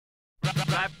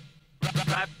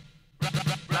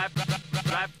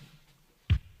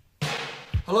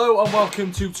Hello and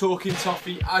welcome to Talking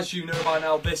Toffee. As you know by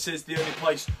now, this is the only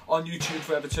place on YouTube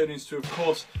for Evertonians to, of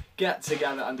course, get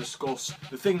together and discuss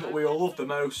the thing that we all love the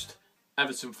most,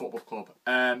 Everton Football Club.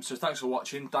 So thanks for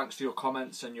watching, thanks for your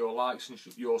comments and your likes and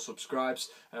your subscribes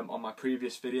on my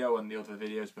previous video and the other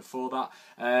videos before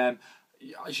that.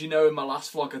 As you know, in my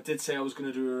last vlog I did say I was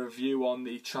going to do a review on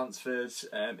the transfers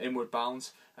inward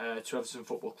bound to Everton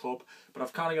Football Club, but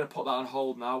I've kind of going to put that on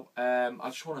hold now. I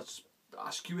just want to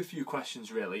ask you a few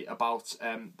questions really about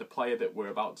the player that we're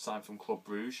about to sign from Club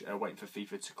Bruges, waiting for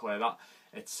FIFA to clear that.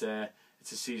 It's a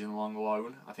season-long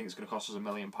loan. I think it's going to cost us £1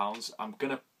 million. I'm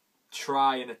going to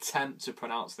try and attempt to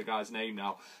pronounce the guy's name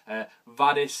now.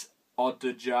 Vadis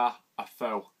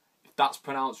Odjidja-Ofoe. If that's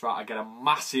pronounced right, I get a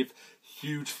massive,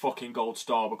 huge fucking gold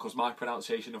star because my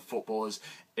pronunciation of footballers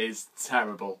is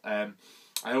terrible.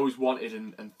 I always wanted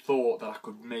and thought that I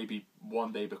could maybe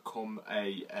one day become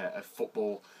a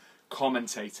football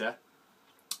commentator.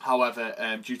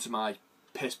 However, due to my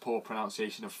piss poor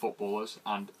pronunciation of footballers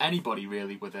and anybody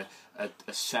really with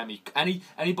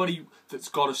anybody that's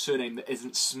got a surname that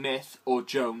isn't Smith or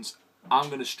Jones, I'm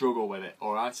going to struggle with it,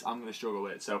 alright? I'm going to struggle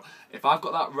with it. So if I've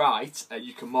got that right,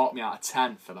 you can mark me out of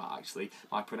 10 for that actually,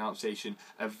 my pronunciation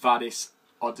of Vadis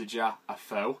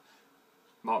Odjidja-Ofoe.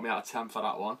 Mark me out of 10 for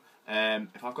that one.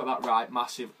 If I've got that right,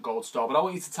 massive gold star. But I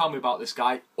want you to tell me about this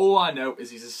guy. All I know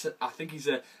is I think he's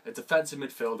a defensive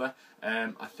midfielder.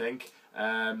 I think,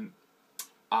 and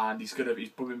he's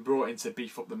been brought in to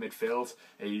beef up the midfield.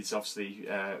 He's obviously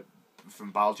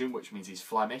from Belgium, which means he's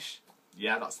Flemish.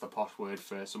 Yeah, that's the posh word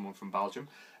for someone from Belgium.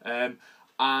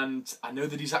 And I know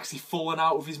that he's actually fallen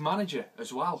out with his manager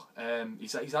as well.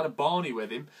 He's had a Barney with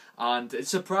him, and it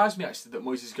surprised me actually that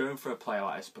Moyes is going for a player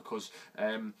like this because I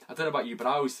don't know about you, but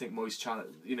I always think Moyes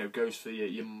goes for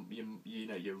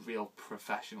your real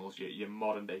professionals, your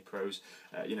modern day pros.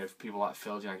 For people like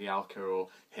Phil Jagielka or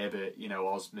Hibbert,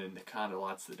 Osman, the kind of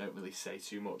lads that don't really say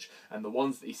too much, and the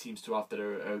ones that he seems to have that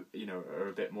are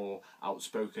a bit more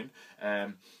outspoken.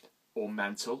 Or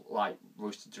mental, like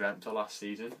Royston Drenthe last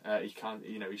season.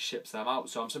 He ships them out.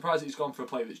 So I'm surprised that he's gone for a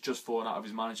player that's just fallen out of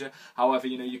his manager. However,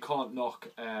 you can't knock,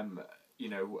 a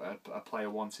player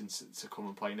wanting to come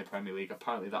and play in the Premier League.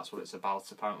 Apparently that's what it's about.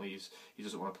 Apparently he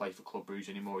doesn't want to play for Club Bruges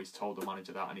anymore. He's told the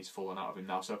manager that and he's fallen out of him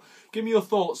now. So give me your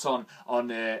thoughts on I'm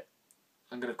going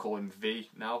to call him V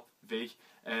now. VOO.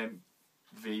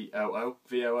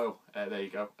 There you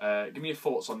go. Give me your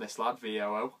thoughts on this lad,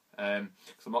 VOO.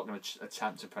 Because I'm not going to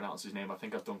attempt to pronounce his name. I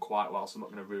think I've done quite well, so I'm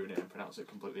not going to ruin it and pronounce it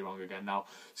completely wrong again now.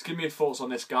 So give me your thoughts on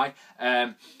this guy.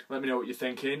 Let me know what you're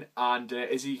thinking, and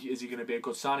is he going to be a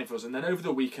good signing for us? And then over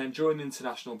the weekend, during the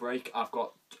international break, I've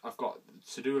got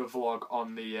to do a vlog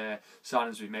on the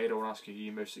signings we've made. I want to ask you who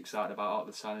you're most excited about out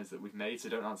of the signings that we've made, so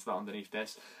don't answer that underneath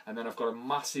this. And then I've got a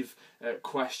massive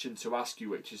question to ask you,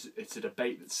 which is it's a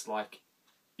debate that's like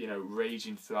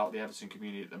raging throughout the Everton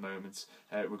community at the moment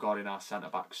regarding our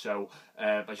centre-back. So,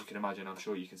 as you can imagine, I'm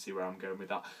sure you can see where I'm going with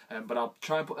that. But I'll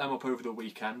try and put them up over the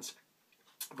weekend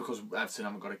because Everton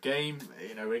haven't got a game.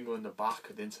 England are back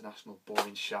at the international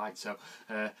boring shite. So,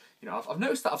 I've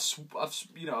noticed that I've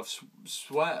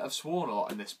sworn a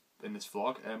lot in this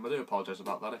vlog. I do apologise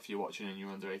about that if you're watching and you're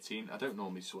under 18. I don't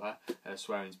normally swear.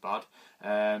 Swearing's bad.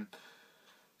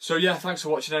 So yeah, thanks for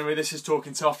watching anyway. This is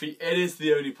Talking Toffee. It is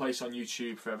the only place on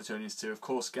YouTube for Evertonians to, of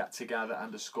course, get together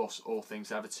and discuss all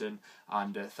things Everton.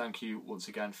 And thank you once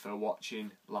again for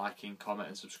watching, liking, comment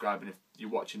and subscribing. If you're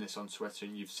watching this on Twitter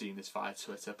and you've seen this via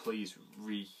Twitter, please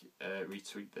retweet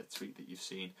the tweet that you've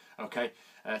seen. Okay,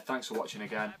 thanks for watching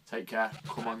again. Take care.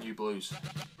 Come on, you Blues.